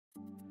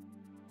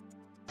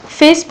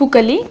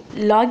ಫೇಸ್ಬುಕ್ಕಲ್ಲಿ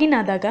ಲಾಗಿನ್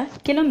ಆದಾಗ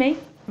ಕೆಲವೊಮ್ಮೆ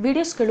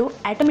ವೀಡಿಯೋಸ್ಗಳು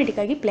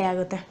ಆಟೋಮೆಟಿಕ್ಕಾಗಿ ಪ್ಲೇ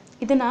ಆಗುತ್ತೆ.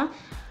 ಇದನ್ನು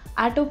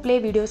ಆಟೋ ಪ್ಲೇ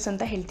ವೀಡಿಯೋಸ್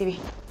ಅಂತ ಹೇಳ್ತೀವಿ.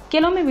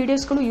 ಕೆಲವೊಮ್ಮೆ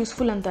ವೀಡಿಯೋಸ್ಗಳು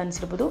ಯೂಸ್ಫುಲ್ ಅಂತ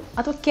ಅನಿಸಿರ್ಬೋದು,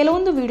 ಅಥವಾ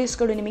ಕೆಲವೊಂದು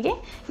ವೀಡಿಯೋಸ್ಗಳು ನಿಮಗೆ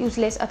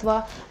ಯೂಸ್ಲೆಸ್ ಅಥವಾ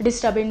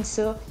ಡಿಸ್ಟರ್ಬೆನ್ಸ್,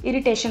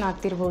 ಇರಿಟೇಷನ್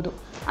ಆಗ್ತಿರ್ಬೋದು.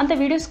 ಅಂಥ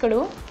ವೀಡಿಯೋಸ್ಗಳು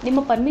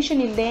ನಿಮ್ಮ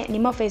ಪರ್ಮಿಷನ್ ಇಲ್ಲದೆ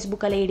ನಿಮ್ಮ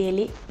ಫೇಸ್ಬುಕ್ಕಲ್ಲಿ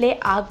ಐಡಿಯಲ್ಲಿ ಪ್ಲೇ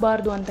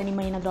ಆಗಬಾರ್ದು ಅಂತ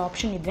ನಿಮ್ಮ ಏನಾದರೂ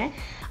ಆಪ್ಷನ್ ಇದ್ದರೆ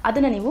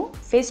ಅದನ್ನು ನೀವು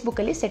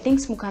ಫೇಸ್ಬುಕ್ಕಲ್ಲಿ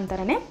ಸೆಟ್ಟಿಂಗ್ಸ್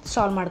ಮುಖಾಂತರನೇ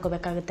ಸಾಲ್ವ್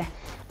ಮಾಡ್ಕೋಬೇಕಾಗುತ್ತೆ.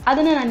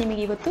 ಅದನ್ನು ನಾನು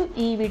ನಿಮಗೆ ಇವತ್ತು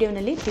ಈ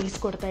ವಿಡಿಯೋನಲ್ಲಿ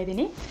ತಿಳಿಸ್ಕೊಡ್ತಾ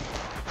ಇದ್ದೀನಿ.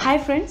 ಹಾಯ್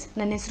ಫ್ರೆಂಡ್ಸ್,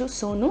 ನನ್ನ ಹೆಸರು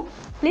ಸೋನು.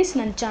 ಪ್ಲೀಸ್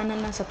ನನ್ನ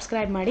ಚಾನಲ್ನ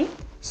ಸಬ್ಸ್ಕ್ರೈಬ್ ಮಾಡಿ.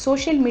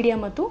 ಸೋಷಿಯಲ್ ಮೀಡಿಯಾ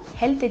ಮತ್ತು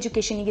ಹೆಲ್ತ್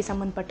ಎಜುಕೇಷನಿಗೆ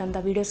ಸಂಬಂಧಪಟ್ಟಂಥ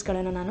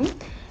ವೀಡಿಯೋಸ್ಗಳನ್ನು ನಾನು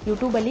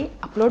ಯೂಟ್ಯೂಬಲ್ಲಿ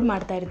ಅಪ್ಲೋಡ್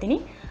ಮಾಡ್ತಾ ಇರ್ತೀನಿ.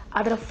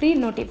 ಅದರ ಫ್ರೀ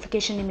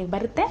ನೋಟಿಫಿಕೇಷನ್ ನಿಮಗೆ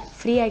ಬರುತ್ತೆ,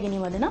 ಫ್ರೀಯಾಗಿ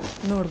ನೀವು ಅದನ್ನು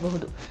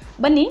ನೋಡಬಹುದು.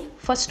 ಬನ್ನಿ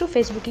ಫಸ್ಟು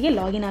ಫೇಸ್ಬುಕ್ಕಿಗೆ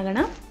ಲಾಗಿನ್ ಆಗೋಣ.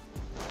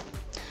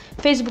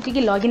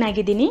 ಫೇಸ್ಬುಕ್ಕಿಗೆ ಲಾಗಿನ್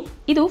ಆಗಿದ್ದೀನಿ.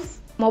 ಇದು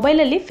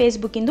ಮೊಬೈಲಲ್ಲಿ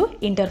ಫೇಸ್ಬುಕ್ಕಿಂದು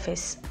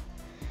ಇಂಟರ್ಫೇಸ್.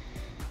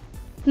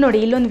 ನೋಡಿ,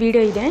 ಇಲ್ಲೊಂದು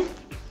ವಿಡಿಯೋ ಇದೆ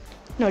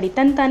ನೋಡಿ,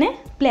 ತಂತಾನೆ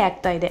ಪ್ಲೇ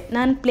ಆಗ್ತಾ ಇದೆ.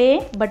 ನಾನು ಪ್ಲೇ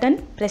ಬಟನ್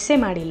ಪ್ರೆಸ್ಸೇ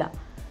ಮಾಡಿಲ್ಲ.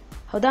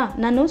 ಹೌದಾ,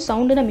 ನಾನು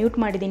ಸೌಂಡನ್ನು ಮ್ಯೂಟ್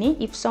ಮಾಡಿದ್ದೀನಿ.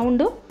 ಇಫ್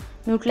ಸೌಂಡು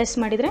ಮ್ಯೂಟ್ಲೆಸ್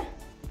ಮಾಡಿದರೆ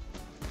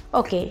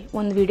ಓಕೆ,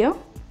 ಒಂದು ವಿಡಿಯೋ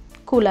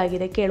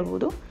ಕೂಲಾಗಿದೆ,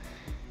 ಕೇಳ್ಬೋದು.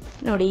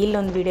 ನೋಡಿ,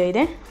 ಇಲ್ಲೊಂದು ವಿಡಿಯೋ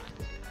ಇದೆ.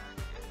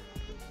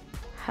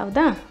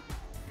 ಹೌದಾ,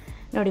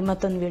 ನೋಡಿ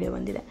ಮತ್ತೊಂದು ವಿಡಿಯೋ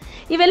ಬಂದಿದೆ.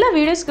 ಇವೆಲ್ಲ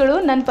ವೀಡಿಯೋಸ್ಗಳು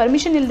ನನ್ನ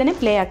ಪರ್ಮಿಷನ್ ಇಲ್ಲದೇ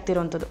ಪ್ಲೇ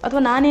ಆಗ್ತಿರೋವಂಥದ್ದು,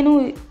 ಅಥವಾ ನಾನೇನು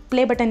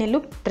ಪ್ಲೇ ಬಟನ್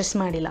ಎಲ್ಲೂ ಪ್ರೆಸ್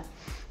ಮಾಡಿಲ್ಲ.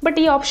 ಬಟ್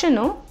ಈ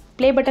ಆಪ್ಷನ್ನು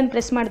ಪ್ಲೇ ಬಟನ್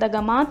ಪ್ರೆಸ್ ಮಾಡಿದಾಗ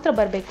ಮಾತ್ರ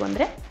ಬರಬೇಕು.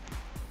 ಅಂದರೆ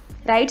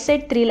ರೈಟ್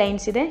ಸೈಡ್ 3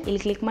 ಲೈನ್ಸ್ ಇದೆ,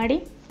 ಇಲ್ಲಿ ಕ್ಲಿಕ್ ಮಾಡಿ.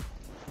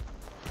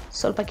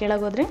 ಸ್ವಲ್ಪ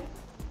ಕೆಳಗೋದ್ರೆ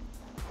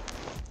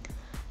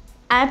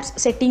ಆ್ಯಪ್ಸ್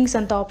ಸೆಟ್ಟಿಂಗ್ಸ್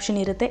ಅಂತ ಆಪ್ಷನ್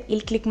ಇರುತ್ತೆ,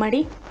 ಇಲ್ಲಿ ಕ್ಲಿಕ್ ಮಾಡಿ.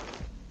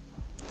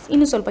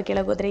 ಇನ್ನು ಸ್ವಲ್ಪ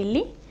ಕೆಳಗೋದ್ರೆ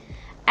ಇಲ್ಲಿ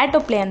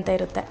ಆಟೋಪ್ಲೇ ಅಂತ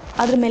ಇರುತ್ತೆ,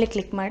 ಅದ್ರ ಮೇಲೆ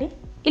ಕ್ಲಿಕ್ ಮಾಡಿ.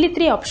 ಇಲ್ಲಿ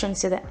 3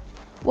 ಆಪ್ಷನ್ಸ್ ಇದೆ.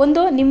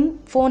 ಒಂದು, ನಿಮ್ಮ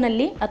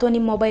ಫೋನಲ್ಲಿ ಅಥವಾ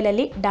ನಿಮ್ಮ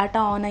ಮೊಬೈಲಲ್ಲಿ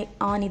ಡಾಟಾ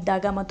ಆನ್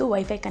ಇದ್ದಾಗ ಮತ್ತು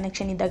ವೈಫೈ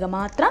ಕನೆಕ್ಷನ್ ಇದ್ದಾಗ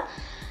ಮಾತ್ರ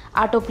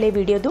ಆಟೋಪ್ಲೇ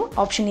ವಿಡಿಯೋದು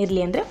ಆಪ್ಷನ್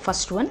ಇರಲಿ ಅಂದರೆ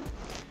first one.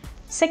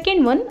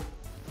 Second one,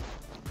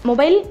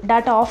 mobile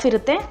data of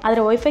ಇರುತ್ತೆ,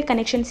 ಆದರೆ ವೈಫೈ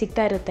ಕನೆಕ್ಷನ್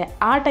ಸಿಗ್ತಾ ಇರುತ್ತೆ.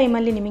 ಆ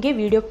ಟೈಮಲ್ಲಿ ನಿಮಗೆ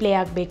ವಿಡಿಯೋ ಪ್ಲೇ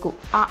ಆಗಬೇಕು,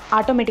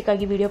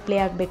 ಆಟೋಮೆಟಿಕ್ಕಾಗಿ ವಿಡಿಯೋ ಪ್ಲೇ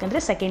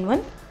ಆಗಬೇಕಂದ್ರೆ ಸೆಕೆಂಡ್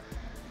ಒನ್.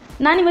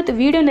 ನಾನಿವತ್ತು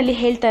ವಿಡಿಯೋನಲ್ಲಿ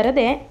ಹೇಳ್ತಾ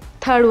ಇರೋದೇ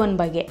ಥರ್ಡ್ ಒನ್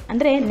ಬಗ್ಗೆ,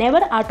 ಅಂದರೆ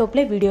ನೆವರ್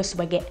ಆಟೋಪ್ಲೇ ವೀಡಿಯೋಸ್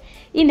ಬಗ್ಗೆ.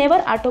 ಈ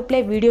ನೆವರ್ ಆಟೋಪ್ಲೇ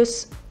ವೀಡಿಯೋಸ್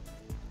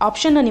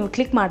ಆಪ್ಷನ್ನ ನೀವು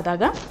ಕ್ಲಿಕ್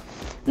ಮಾಡಿದಾಗ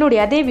ನೋಡಿ,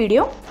 ಅದೇ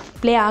ವಿಡಿಯೋ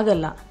ಪ್ಲೇ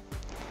ಆಗಲ್ಲ.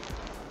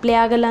 ಪ್ಲೇ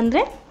ಆಗಲ್ಲ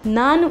ಅಂದರೆ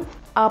ನಾನು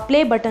ಆ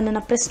ಪ್ಲೇ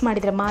ಬಟನನ್ನು ಪ್ರೆಸ್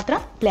ಮಾಡಿದರೆ ಮಾತ್ರ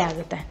ಪ್ಲೇ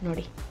ಆಗುತ್ತೆ.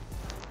 ನೋಡಿ,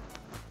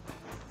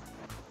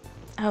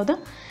 ಹೌದಾ,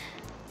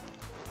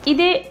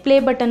 ಇದೇ ಪ್ಲೇ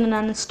ಬಟನ್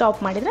ನಾನು ಸ್ಟಾಪ್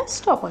ಮಾಡಿದರೆ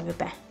ಸ್ಟಾಪ್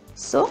ಆಗುತ್ತೆ.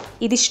 ಸೊ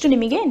ಇದಿಷ್ಟು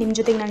ನಿಮಗೆ ನಿಮ್ಮ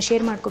ಜೊತೆಗೆ ನಾನು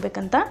ಶೇರ್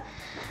ಮಾಡ್ಕೋಬೇಕಂತ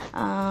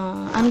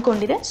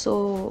ಅಂದ್ಕೊಂಡಿದೆ. ಸೊ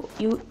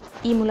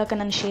ಈ ಮೂಲಕ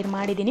ನಾನು ಶೇರ್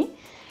ಮಾಡಿದ್ದೀನಿ.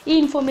 ಈ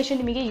ಇನ್ಫಾರ್ಮೇಷನ್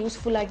ನಿಮಗೆ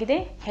ಯೂಸ್ಫುಲ್ ಆಗಿದೆ,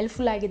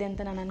 ಹೆಲ್ಪ್ಫುಲ್ ಆಗಿದೆ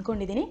ಅಂತ ನಾನು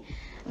ಅಂದ್ಕೊಂಡಿದ್ದೀನಿ.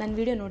 ನನ್ನ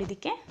ವಿಡಿಯೋ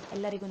ನೋಡಿದ್ದಕ್ಕೆ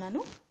ಎಲ್ಲರಿಗೂ ನಾನು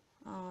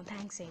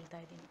ಥ್ಯಾಂಕ್ಸ್ ಹೇಳ್ತಾ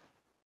ಇದ್ದೀನಿ.